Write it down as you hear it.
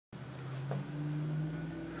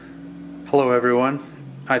Hello everyone.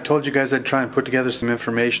 I told you guys I'd try and put together some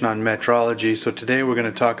information on metrology, so today we're going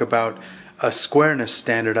to talk about a squareness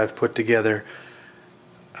standard I've put together.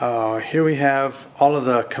 Here we have all of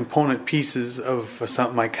the component pieces of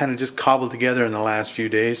something I kind of just cobbled together in the last few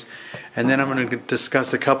days, and then I'm going to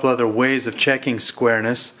discuss a couple other ways of checking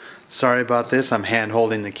squareness. Sorry about this, I'm hand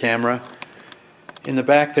holding the camera. In the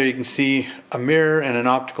back there you can see a mirror and an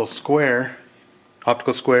optical square,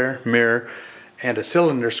 mirror, and a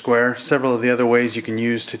cylinder square, several of the other ways you can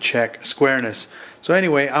use to check squareness. So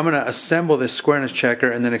anyway, I'm going to assemble this squareness checker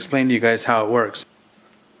and then explain to you guys how it works.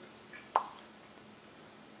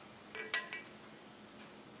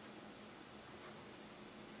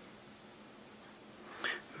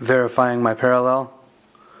 Verifying my parallel,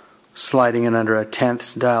 sliding it under a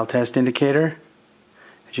 1/10 dial test indicator.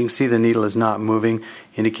 As you can see, the needle is not moving,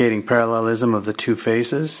 indicating parallelism of the two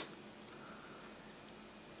faces.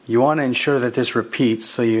 You want to ensure that this repeats,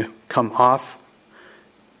 so you come off,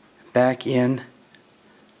 back in,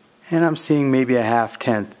 and I'm seeing maybe a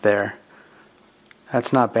 1/2 there.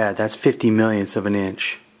 That's not bad, that's 50 millionths of an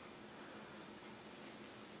inch.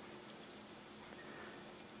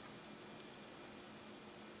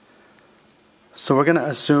 So we're going to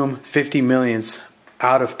assume 50 millionths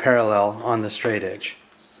out of parallel on the straight edge.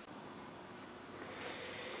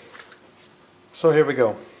 So here we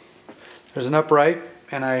go. There's an upright,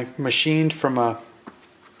 and I machined from a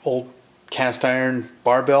old cast iron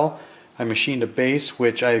barbell. I machined a base,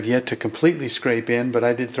 which I have yet to completely scrape in, but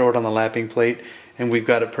I did throw it on the lapping plate, and we've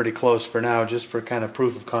got it pretty close for now, just for kind of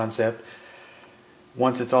proof of concept.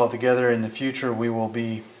 Once it's all together in the future, we will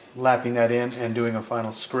be lapping that in and doing a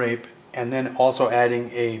final scrape, and then also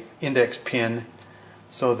adding a index pin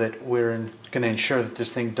so that we're going to ensure that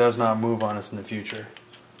this thing does not move on us in the future.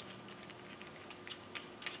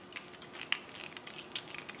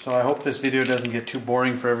 So I hope this video doesn't get too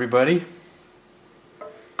boring for everybody. A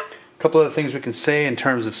couple other things we can say in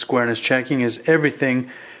terms of squareness checking is everything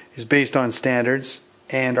is based on standards,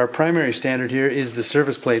 and our primary standard here is the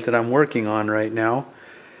surface plate that I'm working on right now.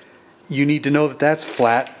 You need to know that that's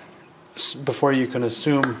flat before you can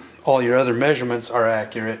assume all your other measurements are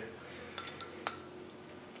accurate.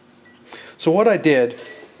 So what I did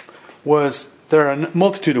was, there are a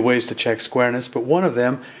multitude of ways to check squareness, but one of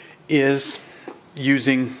them is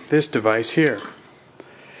using this device here.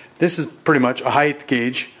 This is pretty much a height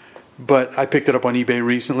gauge, but I picked it up on eBay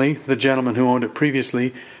recently. The gentleman who owned it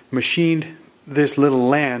previously machined this little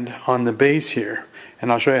land on the base here,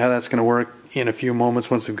 and I'll show you how that's going to work in a few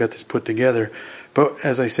moments once we've got this put together. But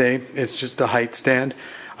as I say, it's just a height stand.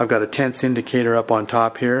 I've got a 1/10 indicator up on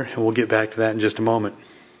top here, and we'll get back to that in just a moment.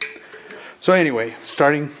 So anyway,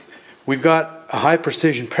 we've got a high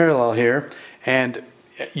precision parallel here, and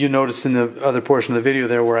you notice in the other portion of the video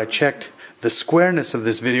there where I checked the squareness of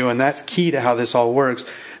this video, and that's key to how this all works.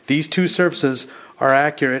 These two surfaces are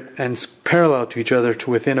accurate and parallel to each other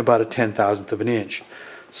to within about a 1/10,000th of an inch.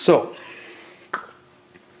 So,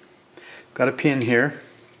 got a pin here,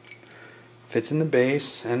 fits in the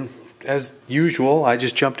base, and as usual I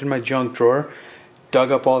just jumped in my junk drawer,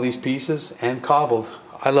 dug up all these pieces, and cobbled.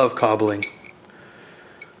 I love cobbling.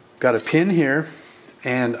 Got a pin here,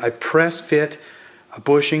 and I press fit a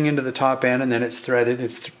bushing into the top end, and then it's threaded.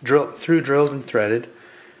 It's drilled and threaded.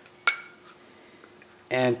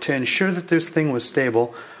 And to ensure that this thing was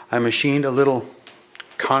stable, I machined a little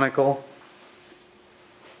conical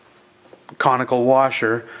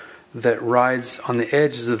washer that rides on the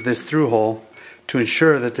edges of this through hole to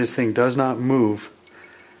ensure that this thing does not move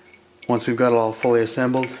once we've got it all fully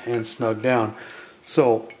assembled and snugged down.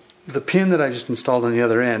 So the pin that I just installed on the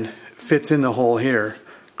other end fits in the hole here.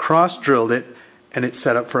 Cross drilled it, and it's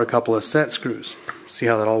set up for a couple of set screws. See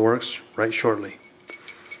how that all works right shortly.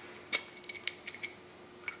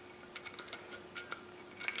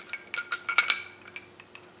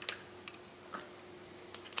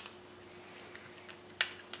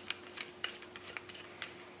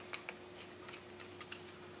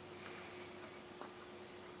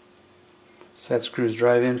 Set screws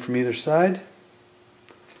drive in from either side,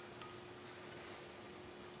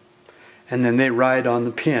 and then they ride on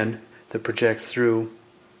the pin that projects through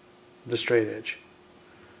the straight edge.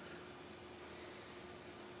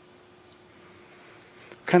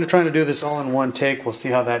 Kind of trying to do this all in one take. We'll see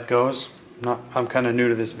how that goes. I'm kind of new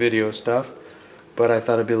to this video stuff, but I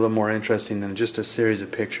thought it'd be a little more interesting than just a series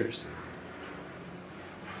of pictures.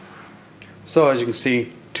 So as you can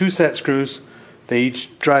see, two set screws. They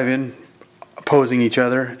each drive in opposing each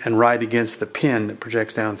other and ride against the pin that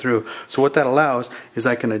projects down through. So what that allows is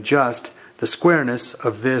I can adjust the squareness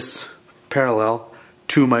of this parallel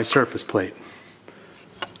to my surface plate.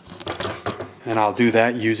 And I'll do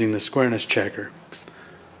that using the squareness checker.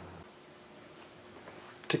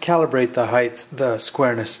 To calibrate the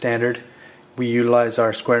squareness standard, we utilize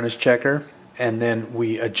our squareness checker, and then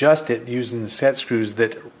we adjust it using the set screws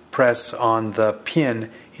that press on the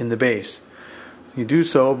pin in the base. You do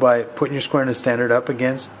so by putting your squareness standard up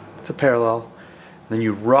against the parallel, then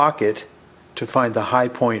you rock it to find the high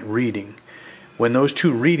point reading. When those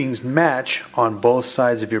two readings match on both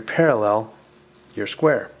sides of your parallel, you're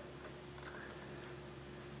square.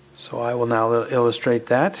 So I will now illustrate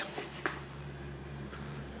that.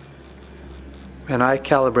 And I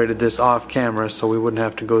calibrated this off camera so we wouldn't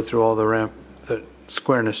have to go through all the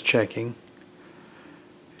squareness checking.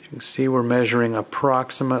 You can see we're measuring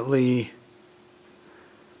approximately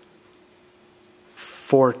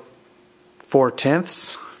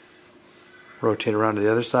 4/10. Rotate around to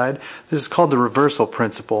the other side. This is called the reversal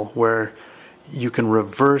principle, where you can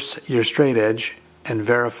reverse your straight edge and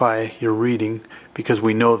verify your reading because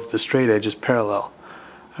we know that the straight edge is parallel.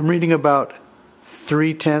 I'm reading about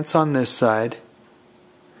 3/10 on this side.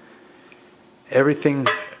 Everything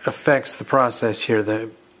affects the process here, the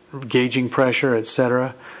gauging pressure,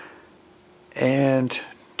 etc. And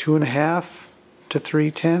 2.5 to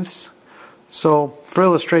 3/10. So for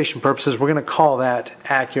illustration purposes, we're going to call that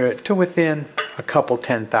accurate to within a couple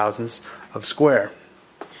 10,000ths of square.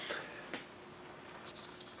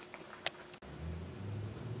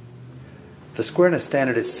 The squareness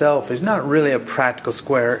standard itself is not really a practical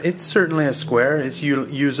square. It's certainly a square. It's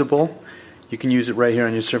usable. You can use it right here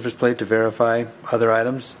on your surface plate to verify other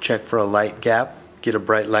items, check for a light gap, get a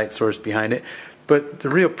bright light source behind it. But the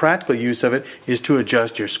real practical use of it is to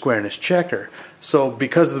adjust your squareness checker. So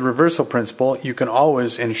because of the reversal principle, you can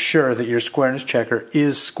always ensure that your squareness checker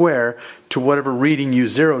is square to whatever reading you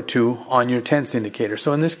zero to on your tense indicator.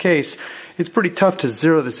 So in this case, it's pretty tough to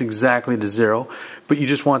zero this exactly to 0, but you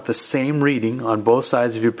just want the same reading on both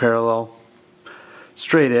sides of your parallel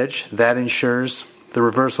straight edge. That ensures the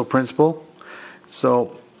reversal principle.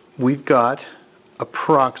 So we've got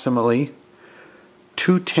approximately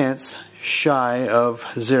 2/10 shy of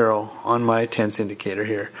 0 on my tense indicator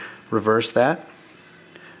here. Reverse that,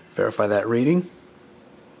 verify that reading.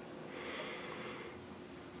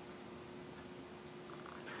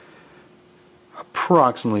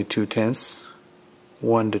 Approximately 2/10,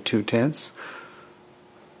 1 to 2/10.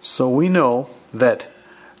 So we know that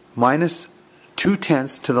minus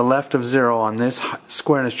 2/10 to the left of 0 on this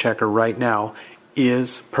squareness checker right now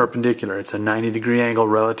is perpendicular. It's a 90-degree angle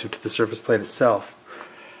relative to the surface plate itself.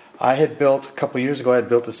 I had built, a couple years ago, I had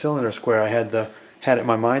built a cylinder square. I had it in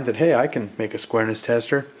my mind that, hey, I can make a squareness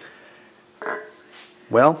tester.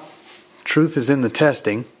 Well, truth is in the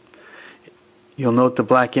testing. You'll note the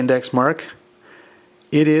black index mark.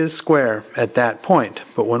 It is square at that point,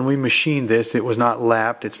 but when we machined this, it was not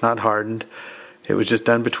lapped, it's not hardened. It was just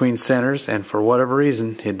done between centers, and for whatever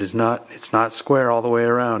reason, it's not square all the way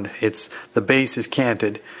around. The base is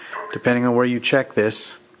canted. Depending on where you check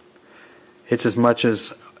this, it's as much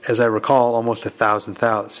as I recall, almost 1,000th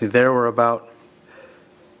out. See, there we're about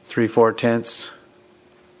 3/4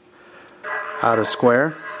 out of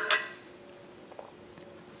square.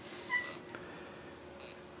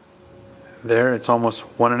 There, it's almost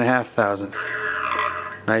 1,500.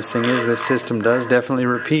 Nice thing is, this system does definitely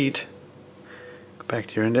repeat. Go back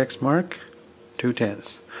to your index mark,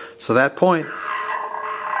 2/10. So that point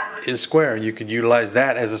is square. You could utilize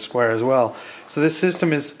that as a square as well. So this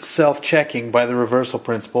system is self-checking by the reversal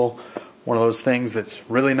principle. One of those things that's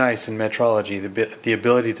really nice in metrology, the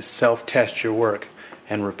ability to self-test your work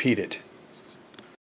and repeat it.